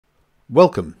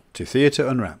Welcome to Theatre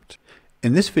Unwrapped.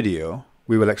 In this video,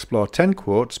 we will explore 10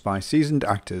 quotes by seasoned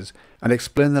actors and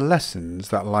explain the lessons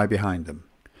that lie behind them.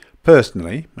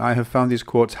 Personally, I have found these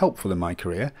quotes helpful in my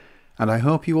career, and I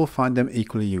hope you will find them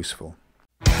equally useful.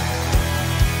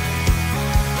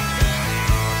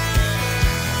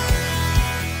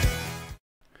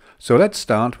 So let's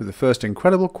start with the first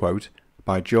incredible quote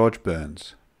by George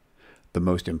Burns. "The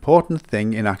most important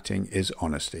thing in acting is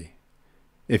honesty.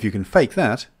 If you can fake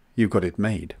that, you've got it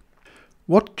made."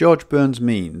 What George Burns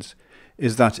means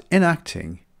is that in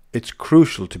acting, it's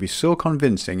crucial to be so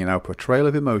convincing in our portrayal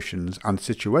of emotions and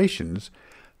situations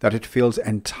that it feels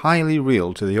entirely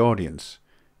real to the audience,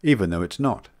 even though it's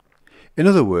not. In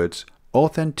other words,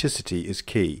 authenticity is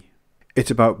key.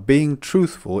 It's about being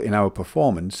truthful in our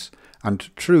performance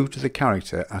and true to the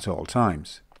character at all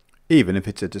times, even if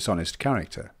it's a dishonest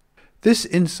character. This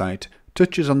insight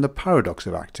touches on the paradox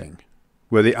of acting,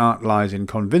 where the art lies in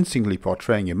convincingly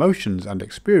portraying emotions and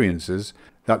experiences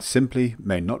that simply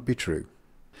may not be true.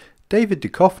 David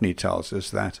Duchovny tells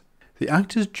us that the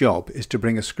actor's job is to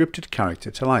bring a scripted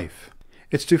character to life.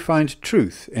 It's to find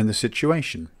truth in the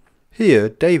situation. Here,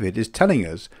 David is telling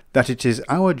us that it is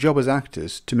our job as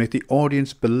actors to make the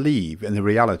audience believe in the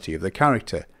reality of the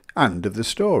character and of the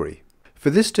story.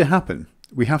 For this to happen,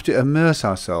 we have to immerse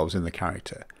ourselves in the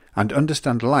character and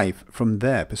understand life from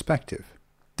their perspective.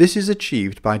 This is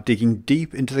achieved by digging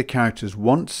deep into the character's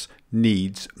wants,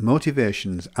 needs,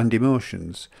 motivations and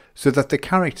emotions so that the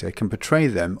character can portray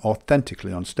them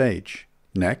authentically on stage.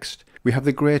 Next, we have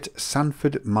the great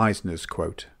Sanford Meisner's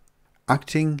quote,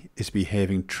 "Acting is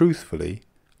behaving truthfully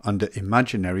under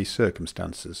imaginary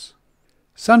circumstances."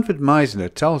 Sanford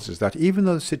Meisner tells us that even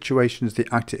though the situations the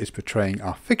actor is portraying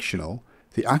are fictional,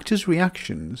 the actor's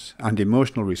reactions and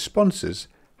emotional responses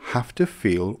have to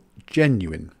feel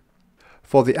genuine.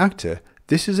 For the actor,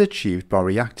 this is achieved by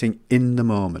reacting in the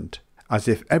moment, as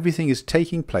if everything is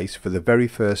taking place for the very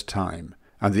first time,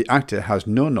 and the actor has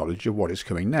no knowledge of what is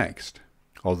coming next.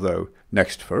 Although,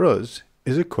 next for us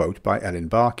is a quote by Ellen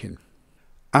Barkin.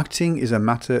 "Acting is a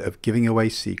matter of giving away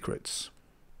secrets."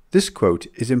 This quote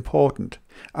is important,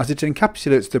 as it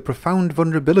encapsulates the profound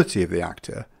vulnerability of the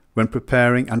actor when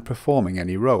preparing and performing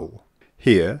any role.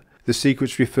 Here, the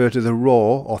secrets refer to the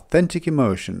raw, authentic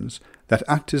emotions that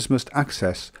actors must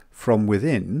access from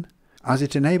within, as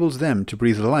it enables them to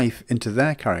breathe life into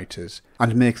their characters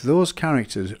and make those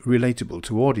characters relatable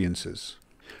to audiences.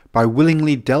 By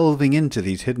willingly delving into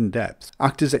these hidden depths,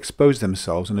 actors expose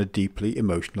themselves on a deeply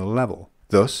emotional level,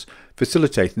 thus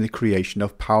facilitating the creation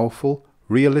of powerful,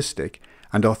 realistic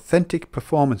and authentic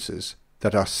performances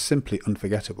that are simply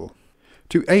unforgettable.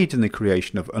 To aid in the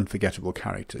creation of unforgettable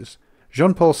characters,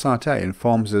 Jean-Paul Sartre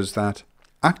informs us that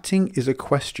acting is a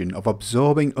question of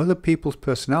absorbing other people's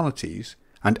personalities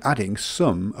and adding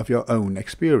some of your own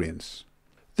experience.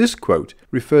 This quote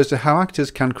refers to how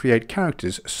actors can create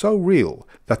characters so real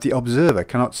that the observer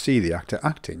cannot see the actor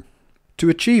acting. To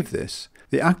achieve this,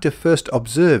 the actor first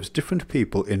observes different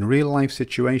people in real-life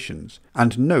situations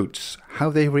and notes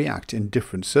how they react in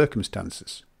different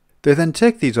circumstances. They then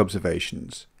take these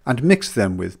observations and mix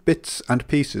them with bits and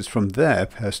pieces from their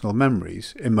personal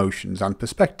memories, emotions and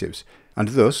perspectives, and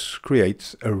thus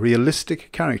creates a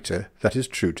realistic character that is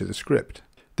true to the script.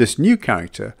 This new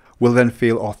character will then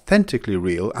feel authentically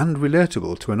real and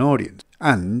relatable to an audience,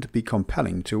 and be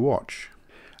compelling to watch.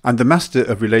 And the master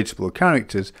of relatable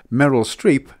characters, Meryl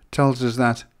Streep, tells us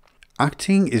that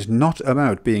acting is not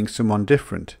about being someone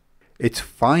different. It's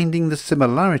finding the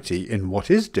similarity in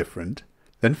what is different,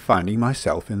 then finding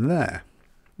myself in there.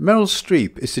 Meryl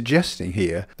Streep is suggesting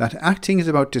here that acting is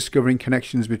about discovering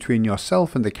connections between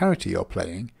yourself and the character you're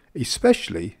playing,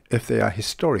 especially if they are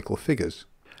historical figures.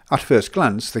 At first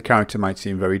glance, the character might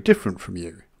seem very different from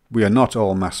you. We are not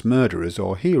all mass murderers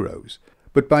or heroes,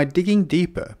 but by digging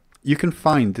deeper, you can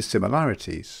find the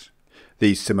similarities.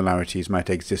 These similarities might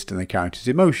exist in the character's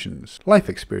emotions, life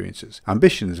experiences,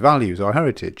 ambitions, values or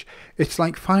heritage. It's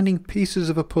like finding pieces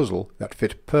of a puzzle that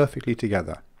fit perfectly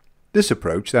together. This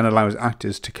approach then allows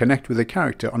actors to connect with a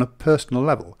character on a personal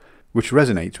level, which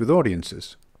resonates with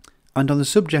audiences. And on the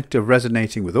subject of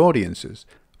resonating with audiences,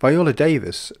 Viola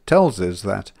Davis tells us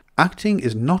that acting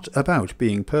is not about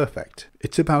being perfect,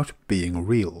 it's about being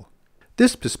real.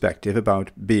 This perspective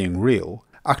about being real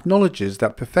acknowledges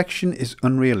that perfection is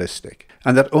unrealistic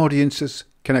and that audiences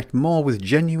connect more with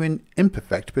genuine,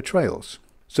 imperfect portrayals.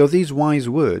 So these wise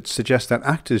words suggest that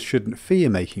actors shouldn't fear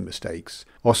making mistakes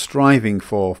or striving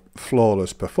for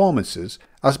flawless performances,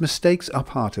 as mistakes are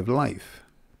part of life.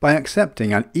 By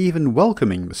accepting and even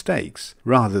welcoming mistakes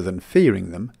rather than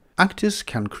fearing them, actors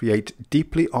can create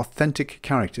deeply authentic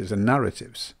characters and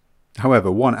narratives.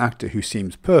 However, one actor who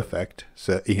seems perfect,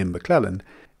 Sir Ian McKellen,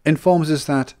 informs us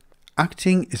that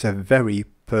acting is a very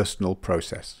personal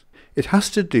process. It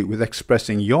has to do with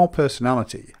expressing your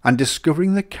personality and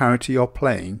discovering the character you're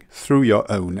playing through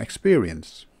your own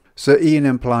experience. Sir Ian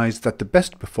implies that the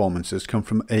best performances come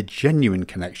from a genuine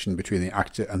connection between the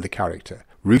actor and the character,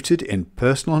 rooted in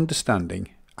personal understanding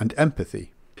and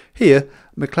empathy. Here,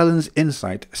 McClellan's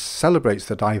insight celebrates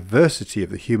the diversity of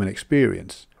the human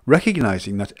experience,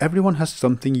 recognizing that everyone has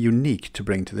something unique to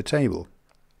bring to the table.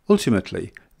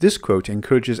 Ultimately, this quote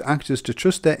encourages actors to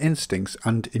trust their instincts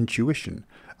and intuition,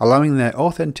 allowing their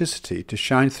authenticity to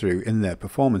shine through in their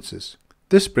performances.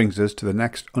 This brings us to the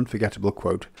next unforgettable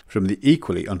quote from the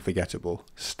equally unforgettable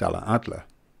Stella Adler.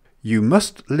 "You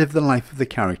must live the life of the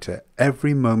character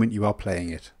every moment you are playing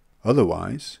it.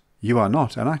 Otherwise, you are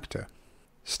not an actor."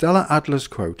 Stella Adler's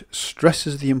quote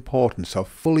stresses the importance of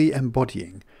fully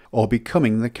embodying or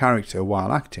becoming the character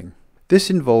while acting. This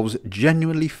involves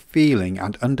genuinely feeling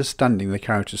and understanding the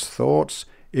character's thoughts,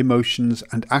 emotions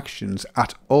and actions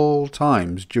at all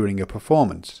times during a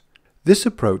performance. This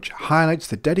approach highlights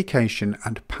the dedication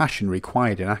and passion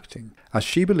required in acting, as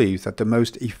she believes that the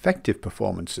most effective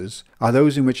performances are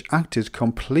those in which actors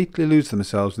completely lose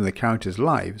themselves in the characters'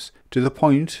 lives to the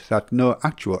point that no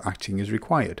actual acting is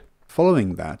required.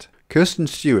 Following that, Kirsten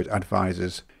Stewart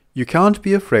advises, "You can't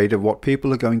be afraid of what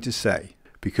people are going to say,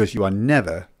 because you are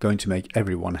never going to make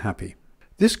everyone happy."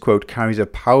 This quote carries a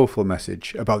powerful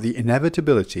message about the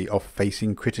inevitability of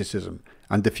facing criticism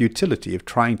and the futility of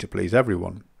trying to please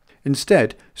everyone.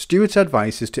 Instead, Stewart's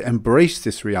advice is to embrace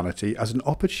this reality as an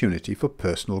opportunity for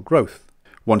personal growth.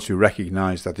 Once we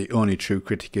recognize that the only true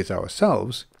critic is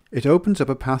ourselves, it opens up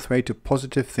a pathway to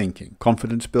positive thinking,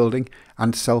 confidence building,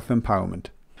 and self-empowerment.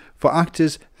 For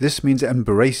actors, this means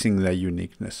embracing their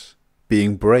uniqueness,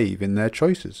 being brave in their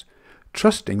choices,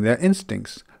 trusting their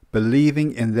instincts,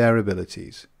 believing in their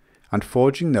abilities, and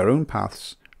forging their own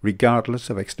paths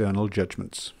regardless of external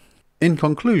judgments. In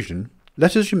conclusion,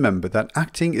 let us remember that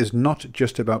acting is not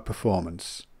just about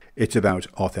performance. It's about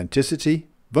authenticity,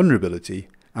 vulnerability,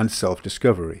 and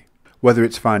self-discovery. Whether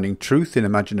it's finding truth in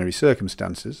imaginary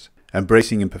circumstances,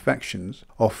 embracing imperfections,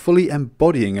 or fully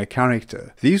embodying a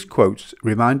character, these quotes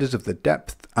remind us of the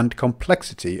depth and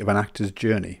complexity of an actor's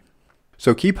journey.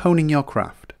 So keep honing your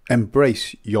craft,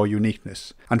 embrace your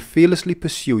uniqueness, and fearlessly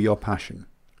pursue your passion.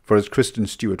 For as Kristen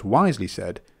Stewart wisely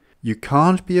said, "You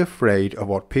can't be afraid of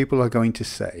what people are going to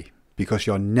say, because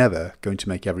you're never going to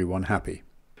make everyone happy."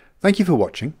 Thank you for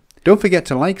watching. Don't forget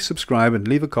to like, subscribe, and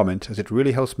leave a comment, as it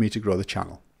really helps me to grow the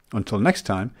channel. Until next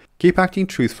time, keep acting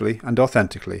truthfully and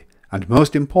authentically, and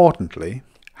most importantly,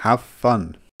 have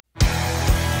fun.